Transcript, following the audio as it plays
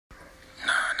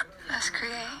Let's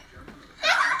create.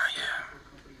 Not yet.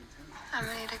 I'm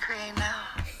ready to create now.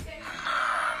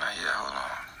 Nah, not yet. Hold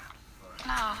on.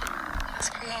 No, let's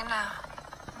create now.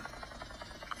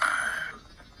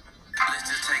 Let's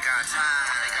just take our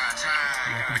time.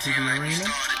 Welcome to the arena.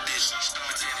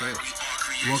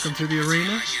 Welcome to the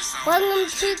arena. Welcome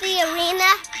to the arena.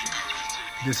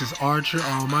 This is Archer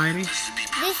Almighty.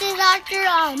 This is Archer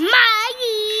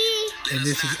Almighty. And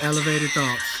this is Elevated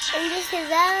Thoughts. And this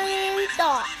is Elevated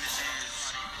Thoughts.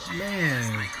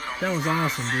 Man, that was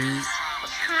awesome, dude.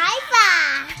 High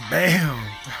five. Bam.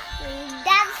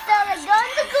 That's still a go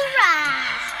in the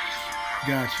garage.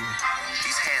 Got you.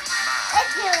 These hands of mine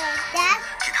Let's do it, Dad.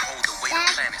 can hold the weight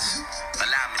of planets.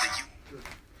 Allow me to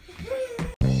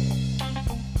use.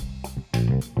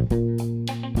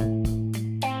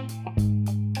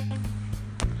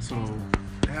 So,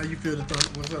 how you feel the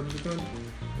thunder? What's up with the thunder?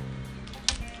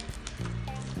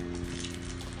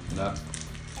 Nothing.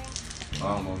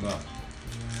 I don't know nothing.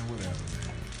 Man, whatever,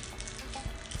 man.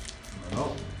 I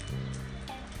know.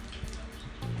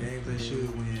 Games they should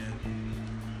win.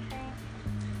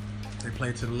 They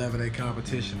play to the level of their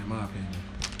competition, in my opinion.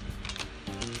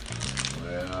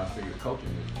 Well, I figure coaching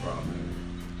is the problem.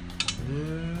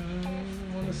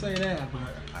 I want to say that, but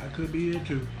I could be it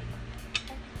too.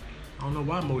 I don't know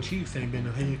why Mo Cheeks ain't been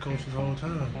the head coach this whole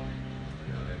time.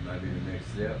 You know, that might be the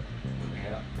next step.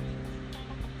 Yeah.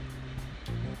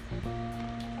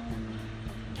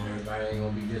 Everybody ain't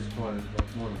gonna be disappointed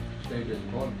if they want to stay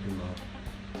disappointed too long.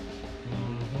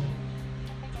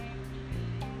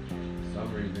 For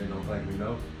some reason they don't think we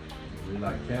know. We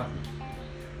like champions.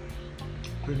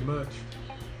 Pretty much.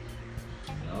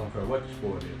 I don't care what the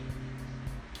sport is.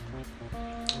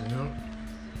 You know?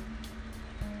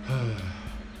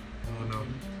 Oh no.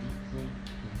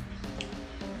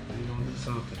 They gonna do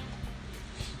something.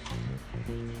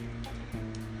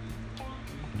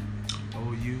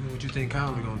 OU, what you think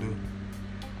Kyler gonna do?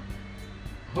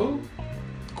 Who?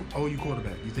 OU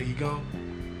quarterback. You think he gone?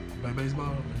 Play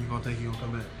baseball? Or you gonna think he gonna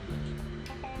come back?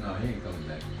 No, he ain't coming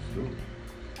back to school.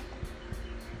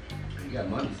 He got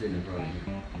money sitting in front of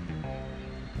him.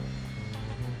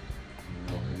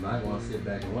 He might want to sit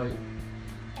back and wait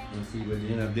and see what the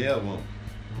NFL want.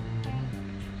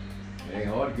 It ain't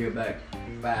hard to give back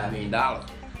 $5 million.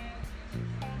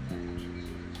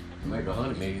 Make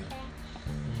 $100 million.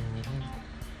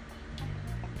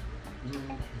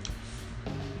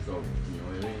 So, you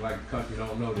know, it ain't like the country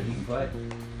don't know that he can play.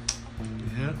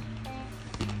 Yeah.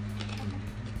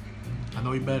 I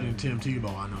know he better than Tim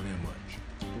Tebow. I know that much.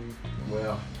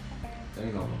 Well, there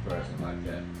ain't no comparison like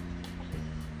that.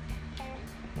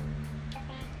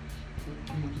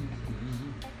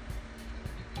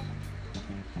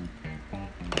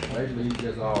 Basically, he's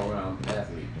just all around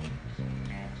athlete.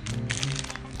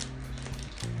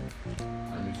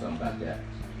 I knew something about that.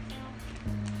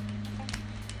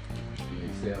 You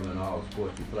excel in all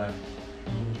sports you play.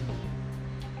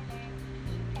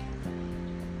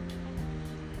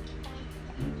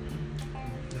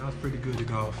 I was pretty good at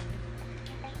golf.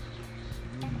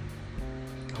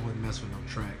 I wouldn't mess with no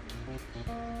track.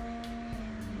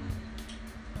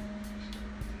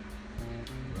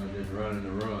 Well, just running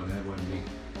the run, that wasn't me.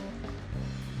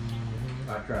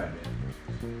 I tried that.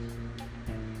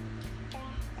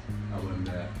 I wasn't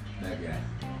that guy.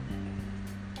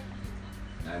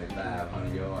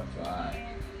 9,500 yards,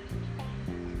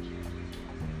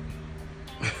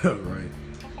 so Right.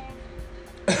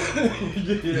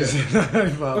 yeah.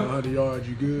 9,500 yards,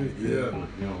 you good? Yeah, but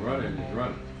you know, running is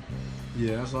running.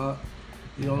 Yeah, that's all.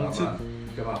 You know, it took, Come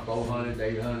about 400,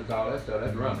 800, all that stuff,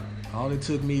 that's running. all it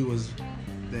took me was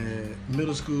the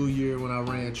middle school year when I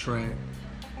ran track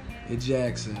at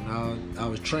Jackson. I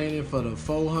was training for the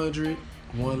 400,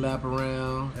 one lap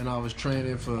around, and I was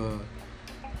training for,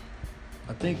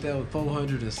 I think that was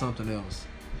 400 and something else.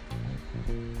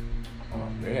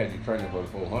 They had you training for the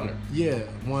 400. Yeah,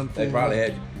 one. They probably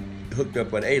had you hooked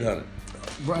up with 800.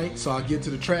 Right, so I get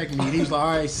to the track meet. He's like,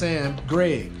 all right, Sam,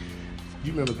 Greg.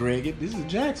 You remember Greg? This is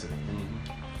Jackson.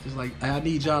 It's like, I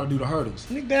need y'all to do the hurdles.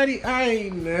 Nick Daddy, I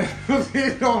ain't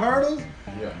no hurdles.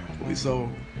 Yeah. So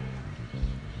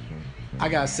I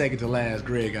got second to last.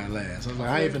 Greg got last. I was like,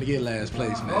 I ain't finna get last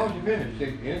place, As long as man. you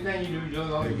finish, anything you do, just as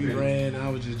long as If you you finish. ran, I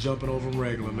was just jumping over them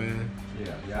regular, man.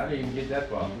 Yeah, I didn't even get that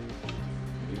far.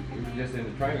 It was just in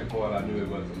the training part I knew it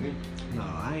wasn't for me. No,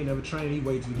 I ain't never trained. He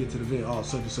wait till we get to the event. Oh,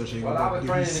 such and such ain't Well, I gonna was be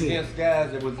training sick. against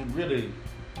guys that was really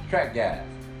track guys.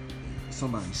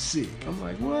 Somebody sick. I'm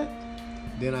like, what?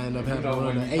 Then I end up having to run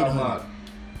when the you talking 800. about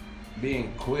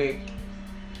being quick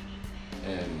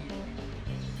and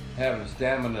having the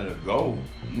stamina to go,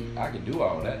 I can do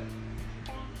all that.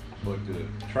 But the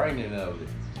training of it,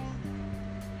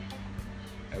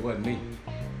 That wasn't me.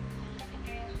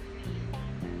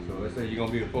 So let's say you're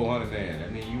gonna be a 400 man.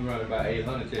 That means you run about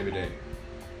 800 every day.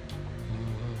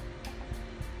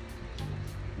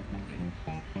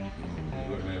 You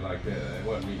looking at it like that? That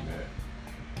wasn't me, man.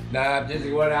 Nah, just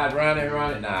what I'd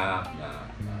running. Nah.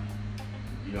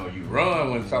 You know, you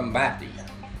run when something after you.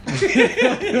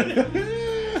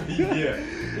 Yeah.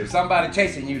 If somebody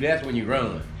chasing you, that's when you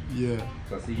run. Yeah.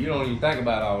 So see, you don't even think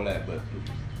about all that, but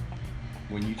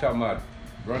when you talking about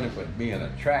running for being a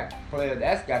track player,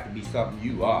 that's got to be something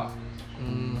you are.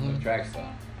 A track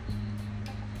star.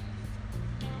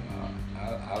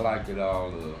 I liked it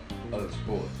all the other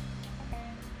sports.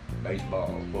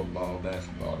 Baseball, football,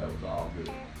 basketball, that was all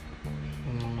good.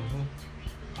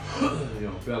 You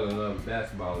know, fell in love with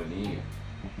basketball in the end.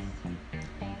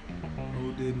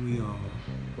 Oh, didn't we all?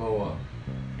 For,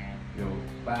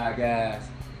 5 guys,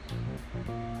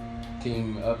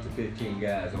 team up to 15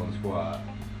 guys on the squad.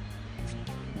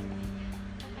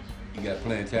 You got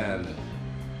plenty of time to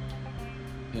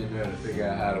in there to figure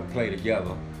out how to play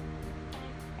together.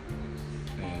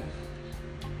 And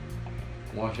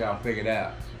once y'all figure it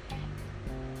out,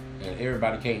 and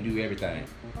everybody can't do everything.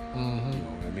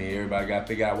 Everybody got to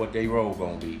figure out what their role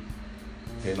gonna be.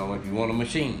 Depending on if you want a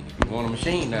machine. If you want a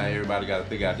machine now, everybody got to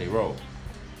figure out their role.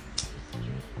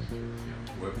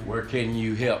 Where can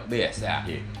you help this out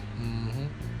here?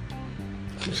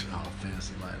 All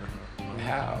fancy like that.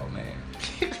 How, man?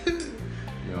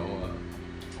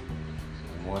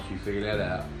 Once you figure that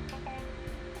out,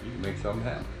 you can make something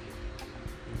happen.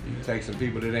 You can take some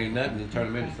people that ain't nothing and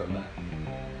turn them into something.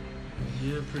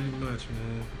 Yeah, pretty much,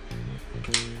 man.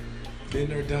 Been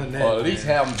there, done that. Or at least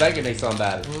have them thinking they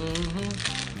somebody.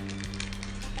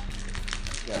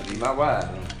 Gotta be my wife.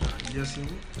 Yes, you.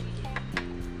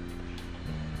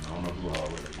 I don't know who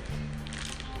already.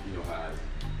 You know how it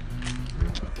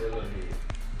is.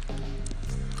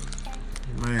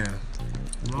 Man,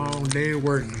 long day of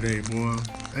work today, boy.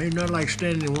 Ain't nothing like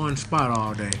standing in one spot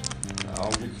all day. I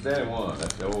don't get to stand one.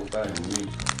 That's the whole thing with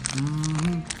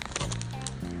me.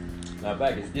 Now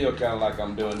back, it's still kind of like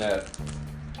I'm doing that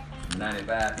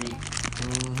 95 feet.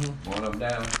 One up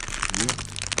down.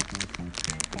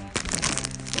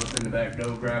 Bust in the back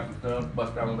door, grab some stuff,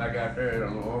 bust down back out there,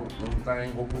 on the whole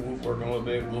thing, work a little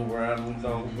bit, move around, move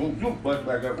on, bust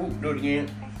back up, do it again.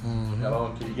 Hello,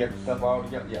 until you get the stuff all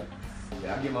together.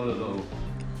 Yeah, I give my little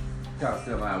kind of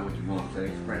stuff out what you want to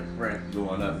say. Sprint,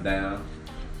 going up and down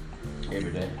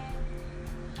every day.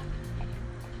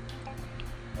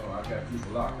 Oh, I got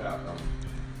people locked out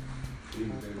though.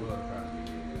 Even if they was trying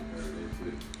to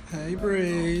get in. Hey,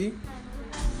 Bree.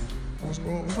 What's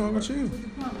wrong with you?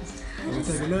 You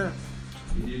take a nap?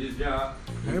 He did his job.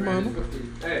 Hey, mama.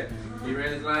 Hey, he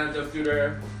ran his lines up through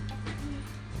there.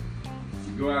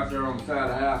 You go out there on the side of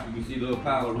the house, you can see a little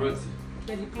pile of roots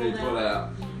they pull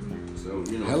out. So,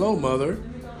 Hello, mother.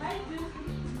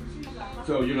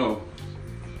 So,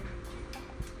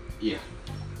 yeah.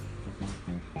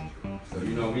 So,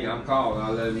 me, I'm calling, I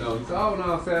let him know. He said, oh,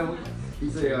 no, Sam. He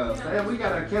said, Sam, we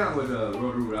got an account with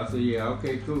Roto-Rooter. I said, yeah,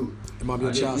 okay, cool. It might be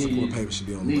a child support paper should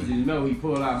be on the Need way. you to know he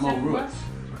pulled out more roots.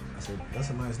 I said, that's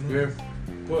a nice name. Yeah.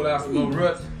 Pulled out some more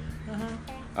roots.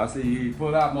 I said, he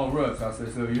pulled out more roots. I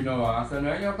said, so, I said,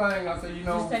 no, your thing. I said,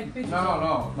 Just take pictures.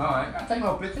 no, I ain't got to take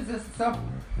no pictures. It's simple.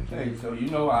 Hey, so,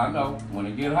 I know when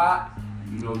it get hot,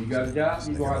 you got a job,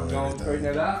 you gonna have to go and straighten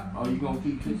that out, or you gonna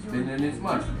keep spending this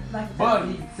money. But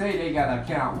he say they got an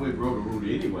account with Roto-Rooter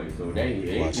anyway, so they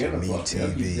ain't Watching gonna Me fuck.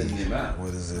 They'll keep sending them TV. out.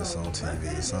 What is this on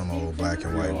TV? Some old black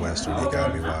and white western they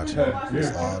got me watching.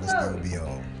 That's all this gonna be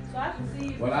on.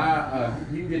 Well,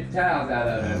 you can get towels out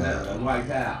of it now, the white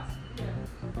towels.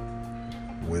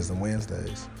 Wisdom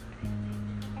Wednesdays.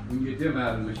 You can get them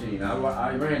out of the machine.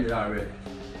 I ran it already.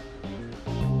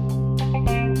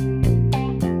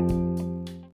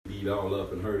 Beat all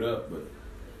up and hurt up, but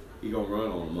he gonna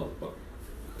run on the motherfucker.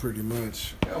 Pretty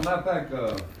much. Matter of fact,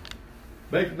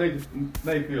 Baker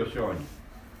Mayfield showing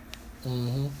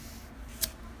you.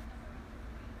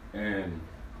 And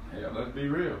let's be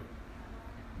real.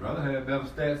 Brother had better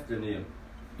stats than him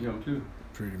too,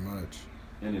 Pretty much.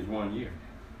 in his 1 year.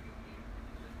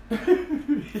 I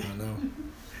know.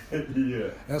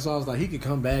 Yeah. That's why I was like, he could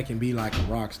come back and be like a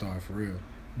rock star for real.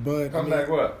 But Come back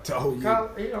what? Oh,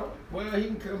 yeah. Well, he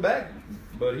can come back,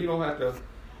 but he don't have to.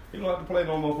 He don't have to play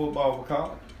no more football for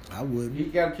college. I wouldn't. He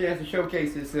got a chance to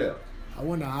showcase himself. I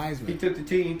won the He Heisman. took the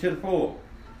team to the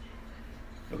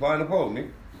Final Four,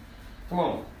 nigga. Come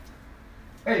on.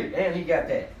 Hey, and he got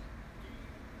that.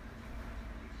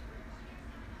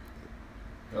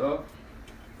 Hello?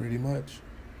 Pretty much.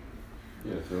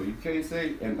 Yeah, so you can't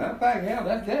say, and matter of fact, hell,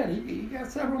 that's that. He got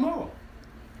several more.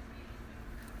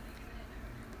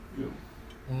 Yeah.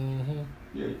 Mm-hmm.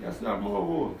 Yeah, you got several more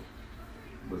awards.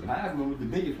 But Heisman was the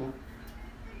biggest one.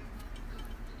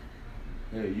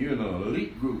 Hey, you're in an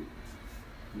elite group.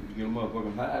 You get a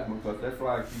motherfucking Heisman because that's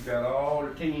like you got all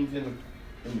the teams in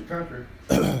the country,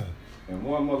 and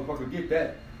one motherfucker get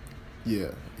that.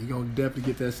 Yeah, you gonna definitely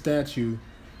get that statue.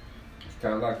 It's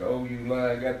kind of like the OU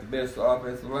line got the best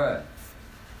offensive line.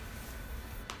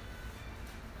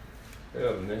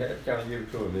 Hell, and they had to kind of give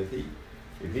it to him.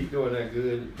 If he doing that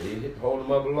good, they hold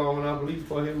him up long enough at least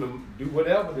for him to do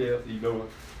whatever else he doing.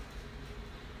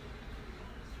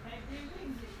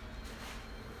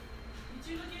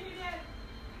 Did you look into that?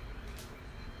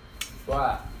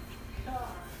 Why?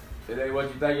 It ain't what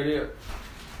you think it is.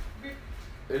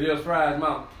 It is fries,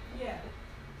 mom. Yeah.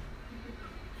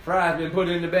 Fries been put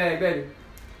in the bag, baby.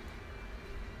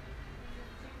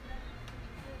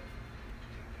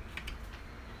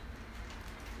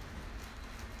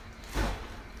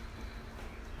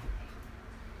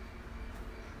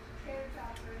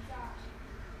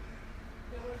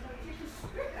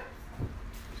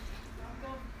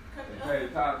 Hey,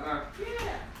 top now.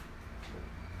 Yeah.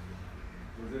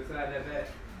 Was it inside that bag?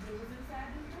 It was inside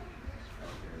this book.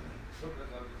 Okay. Look,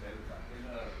 that's up to the top.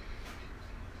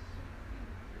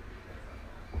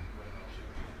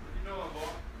 You know him,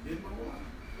 boy. Get my boy.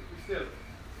 You still.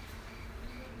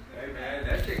 Hey, man,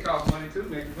 that shit costs money too,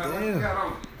 nigga. How much you got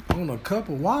on it? On a cup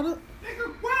of water? Nigga,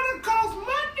 water costs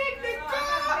money, nigga.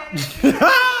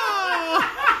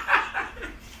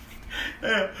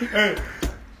 Hey,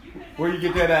 where you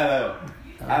get that out of?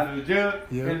 Out of the jug?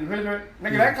 Yeah. In the refrigerator?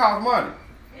 Nigga, that costs money.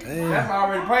 Damn. That's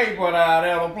already paid for out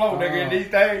there on the floor, nigga, in these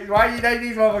days. Why you think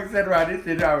these motherfuckers sit around this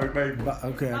shit already paid for?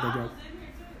 Okay, I got you.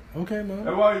 Okay, man.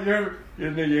 That's why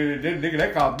nigga,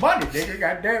 that costs money, nigga.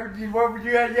 Goddamn it, what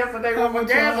you had yesterday with my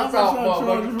gas and salt,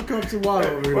 motherfucker. For cups of water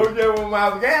over What here? you had with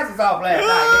my gas and salt last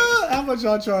night, How much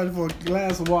y'all charge for a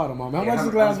glass of water, mom? How nigga? much is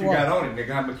a glass of you got water? on it,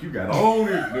 nigga? How much you got on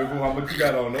it, nigga? How much you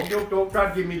got on it? Don't try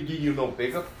to get me to give you no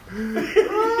figure.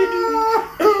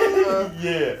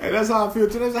 Yeah. Hey, that's how I feel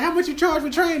today. Like, how much you charge for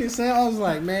training, son? I was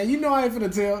like, man, you know I ain't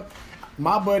finna tell.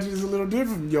 My budget is a little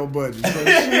different from your budget. So,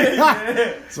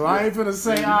 so I ain't finna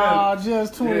say,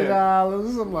 just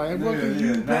 $20. I'm like, what can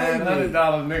you pay me? $900,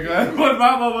 nigga. What my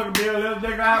motherfucking bill is,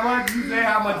 nigga? How much you say?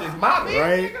 How much is my bill,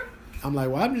 Right? nigga? I'm like,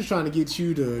 well, I'm just trying to get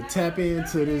you to tap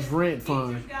into this rent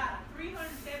fund. Teachers got a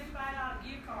 $375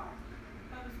 gift card.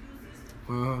 Public school system.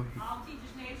 Uh-huh. All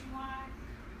teachers nationwide.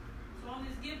 So on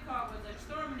this gift card was an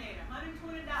exterminator,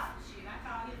 $120. Shit, I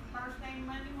called him first thing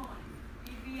Monday morning.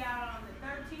 He'd be out on the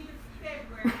 13th of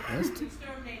February. That's to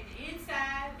exterminate the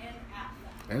inside and the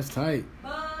outside. That's tight.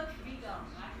 Bugs be gone.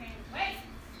 I can't wait.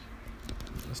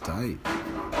 That's tight.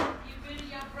 You've been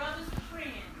your brother's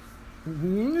friends.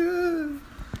 Mm-hmm.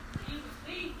 You was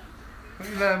feeding them. What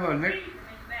you laughing about, nigga?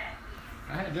 And back.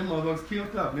 I had them motherfuckers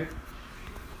killed up, nigga.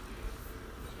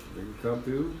 They can come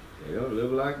through. They don't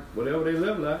live like whatever they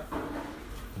live like.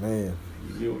 Man.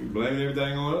 You blame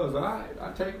everything on us. All right,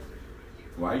 I take it.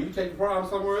 Why you take the problem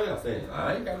somewhere else then?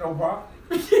 I ain't got no problem.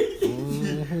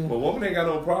 My woman ain't got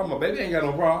no problem. My baby ain't got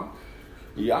no problem.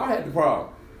 Y'all had the problem.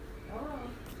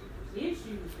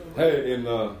 Issues. Hey, and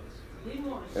Didn't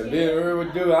want to then share.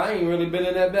 what do? I ain't really been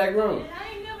in that back room. And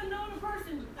I ain't never known a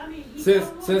person. I mean, Since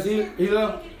he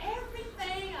left. taking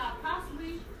everything I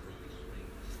possibly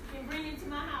can bring into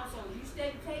my household. You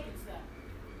stay taking stuff.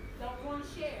 Don't want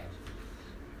to share.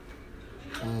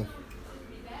 Be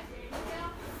back there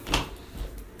yourself.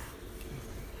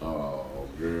 Oh,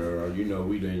 girl, you know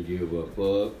we didn't give a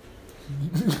fuck.